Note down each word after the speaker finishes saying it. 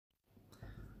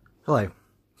Hello,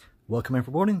 welcome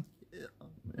everybody.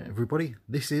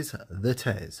 This is The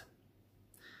Tez.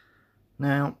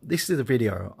 Now, this is a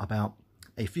video about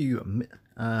a few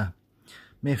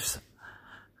myths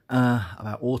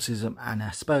about autism and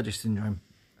Asperger syndrome,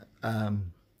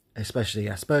 especially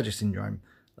Asperger syndrome,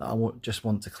 that I just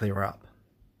want to clear up.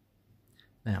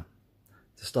 Now,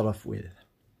 to start off with,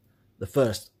 the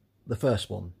first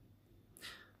one.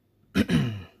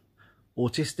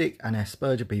 Autistic and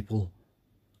Asperger people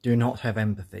do not have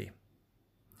empathy.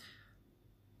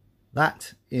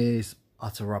 That is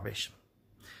utter rubbish.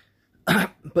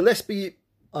 But let's be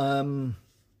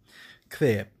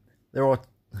clear. There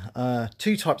are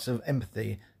two types of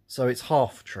empathy, so it's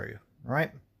half true,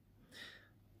 right?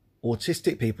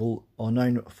 Autistic people are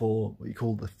known for what you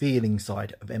call the feeling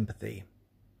side of empathy.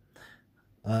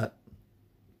 But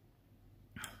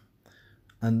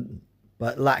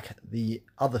lack the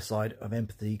other side of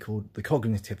empathy called the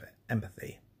cognitive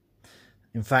empathy.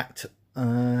 In fact,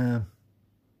 I'll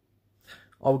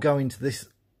go into this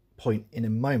point in a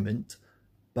moment,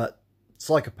 but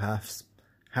psychopaths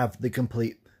have the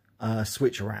complete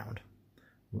switch around,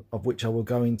 of which I will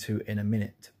go into in a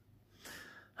minute.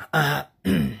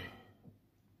 When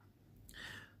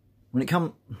it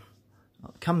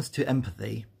comes to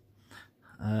empathy,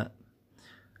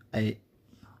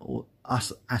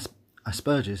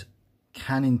 Asperger's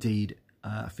can indeed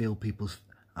feel people's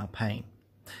pain.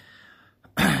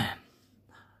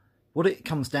 What it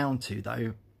comes down to,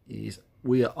 though, is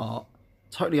we are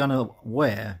totally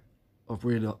unaware of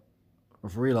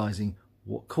realizing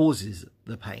what causes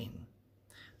the pain.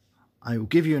 I will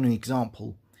give you an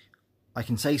example. I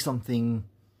can say something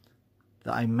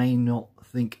that I may not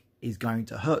think is going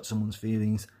to hurt someone's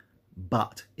feelings,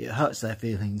 but it hurts their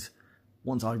feelings.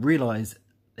 Once I realize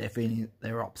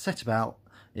they're upset about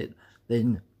it,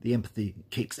 then the empathy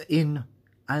kicks in,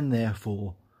 and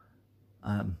therefore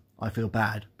I feel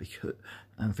bad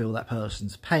and feel that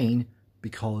person's pain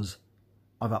because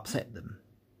I've upset them.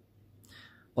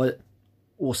 But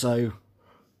also,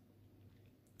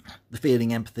 the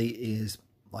feeling empathy is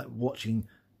like watching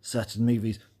certain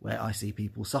movies where I see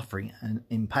people suffering and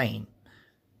in pain.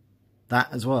 That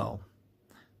as well.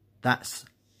 That's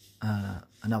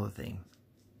another thing.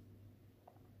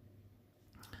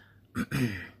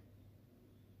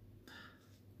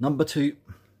 Number two,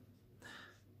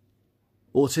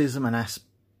 autism and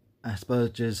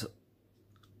Asperger's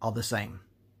are the same.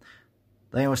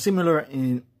 They are similar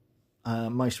in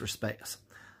most respects.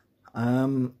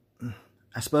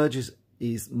 Asperger's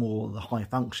is more the high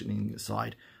functioning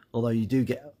side, although you do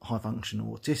get high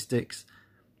functional autistics.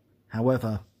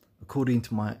 However, according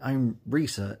to my own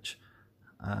research,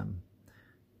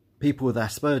 people with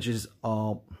Asperger's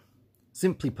are,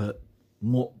 simply put,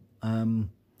 more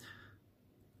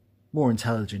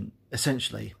intelligent,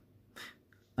 essentially,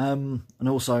 and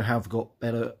also have got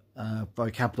better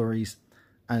vocabularies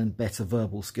and better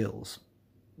verbal skills.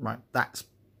 Right, that's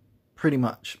pretty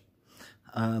much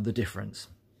the difference.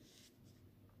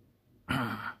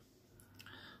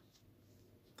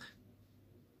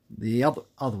 The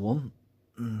other one,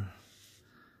 and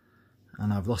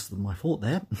I've lost my thought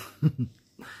there.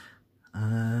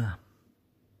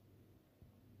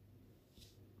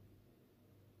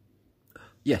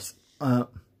 Yes.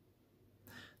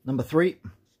 Number three,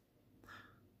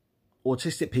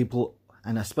 autistic people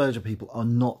and Asperger people are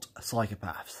not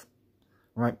psychopaths,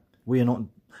 right? We are not,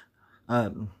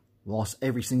 whilst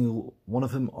every single one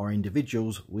of them are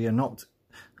individuals, we are not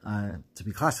to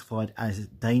be classified as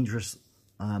dangerous,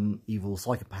 evil,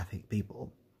 psychopathic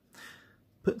people.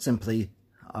 Put simply,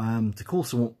 to call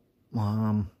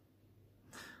someone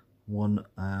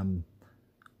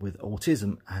with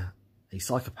autism a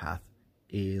psychopath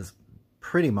is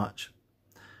pretty much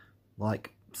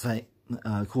like, say,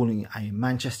 calling a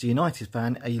Manchester United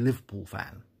fan a Liverpool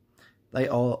fan. They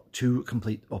are two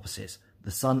complete opposites.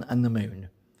 The sun and the moon.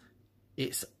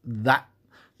 It's that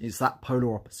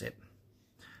polar opposite.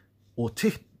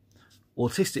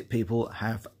 Autistic people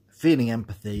have feeling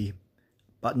empathy,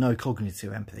 but no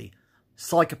cognitive empathy.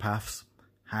 Psychopaths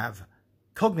have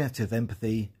cognitive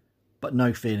empathy, but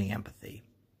no feeling empathy.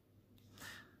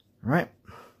 Right?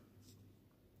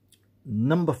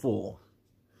 Number four,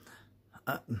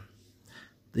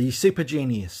 the super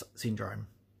genius syndrome.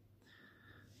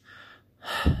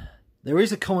 There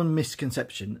is a common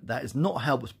misconception that is not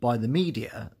helped by the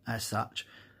media as such,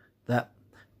 that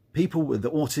people with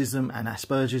autism and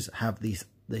Asperger's have this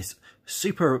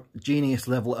super genius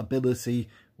level ability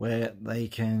where they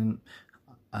can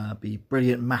be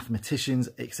brilliant mathematicians,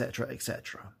 etc.,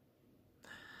 etc.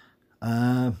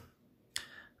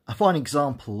 A fine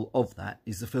example of that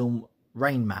is the film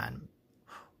Rain Man,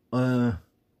 where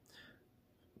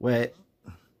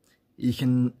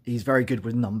he's very good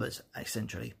with numbers,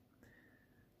 essentially.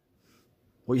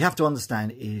 What you have to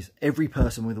understand is every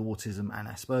person with autism and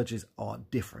Asperger's are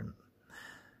different.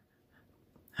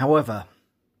 However,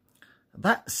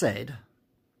 that said,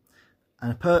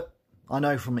 I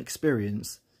know from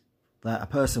experience that a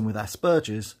person with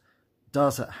Asperger's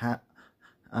does have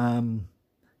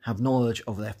knowledge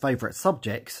of their favourite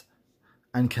subjects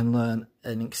and can learn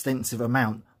an extensive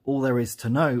amount. All there is to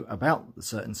know about the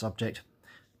certain subject,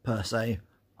 per se.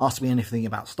 Ask me anything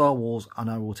about Star Wars and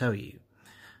I will tell you.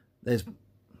 There's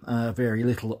very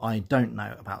little I don't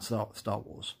know about Star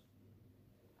Wars.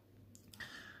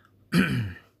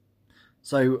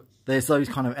 So there's those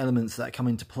kind of elements that come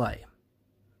into play.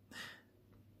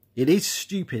 It is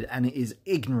stupid and it is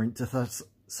ignorant to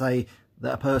say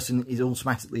that a person is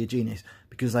automatically a genius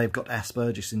because they've got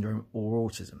Asperger syndrome or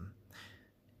autism.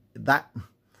 That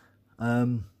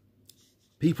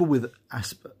people with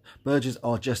Asperger's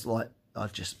are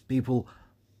just people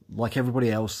like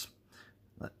everybody else.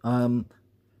 The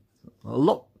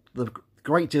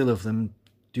great deal of them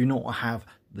do not have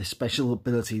the special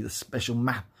ability, the special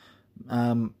math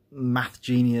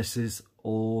geniuses,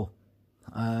 or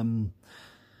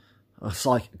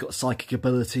got psychic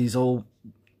abilities or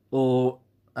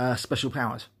special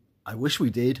powers. I wish we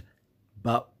did,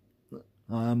 but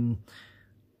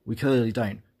we clearly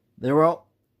don't. There are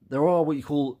what you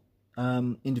call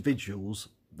individuals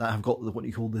that have got what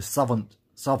you call the savant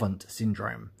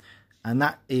syndrome, and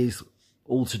that is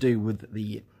all to do with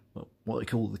the what they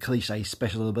call the cliche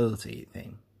special ability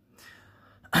thing.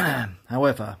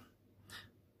 However,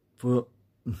 for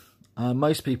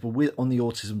most people on the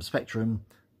autism spectrum,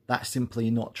 that's simply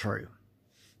not true.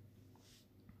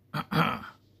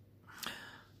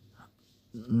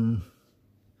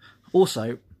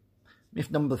 Also, myth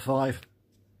number 5,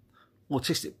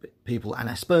 autistic people and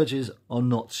Asperger's are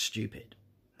not stupid.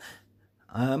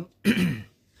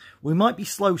 We might be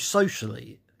slow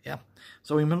socially, yeah,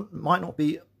 so we might not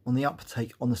be on the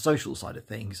uptake on the social side of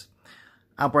things.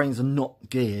 Our brains are not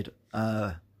geared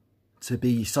to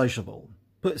be sociable,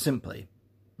 put simply,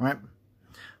 right?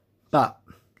 But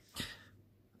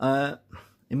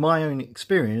in my own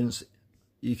experience,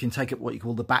 you can take it what you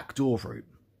call the backdoor route.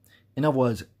 In other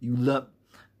words, you learn.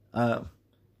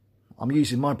 I'm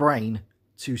using my brain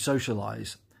to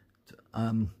socialise.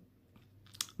 I'm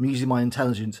using my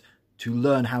intelligence to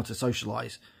learn how to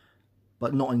socialise,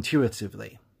 but not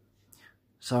intuitively.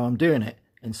 So I'm doing it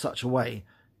in such a way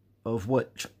of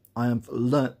which I have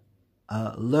learnt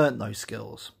those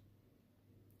skills.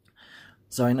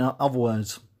 So in other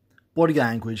words, body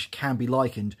language can be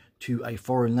likened to a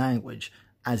foreign language,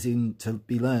 as in to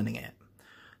be learning it.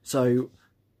 So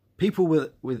people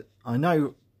with I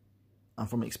know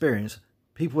from experience,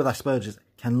 people with Asperger's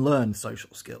can learn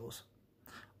social skills.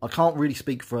 I can't really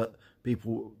speak for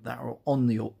people that are on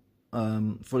the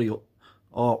fully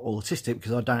are autistic,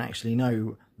 because I don't actually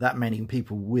know that many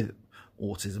people with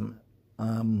autism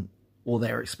or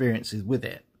their experiences with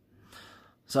it.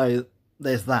 So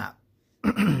there's that.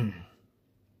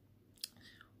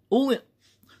 all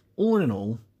in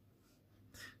all,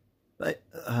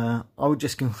 I would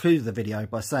just conclude the video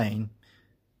by saying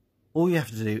all you have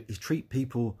to do is treat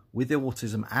people with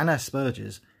autism and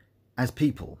Asperger's as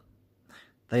people.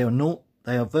 They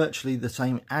are virtually the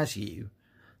same as you,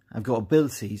 have got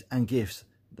abilities and gifts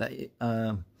that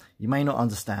you may not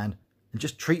understand, and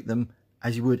just treat them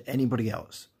as you would anybody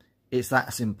else. It's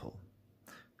that simple.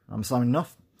 I'm signing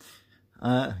off.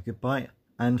 Goodbye,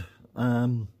 and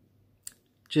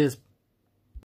cheers.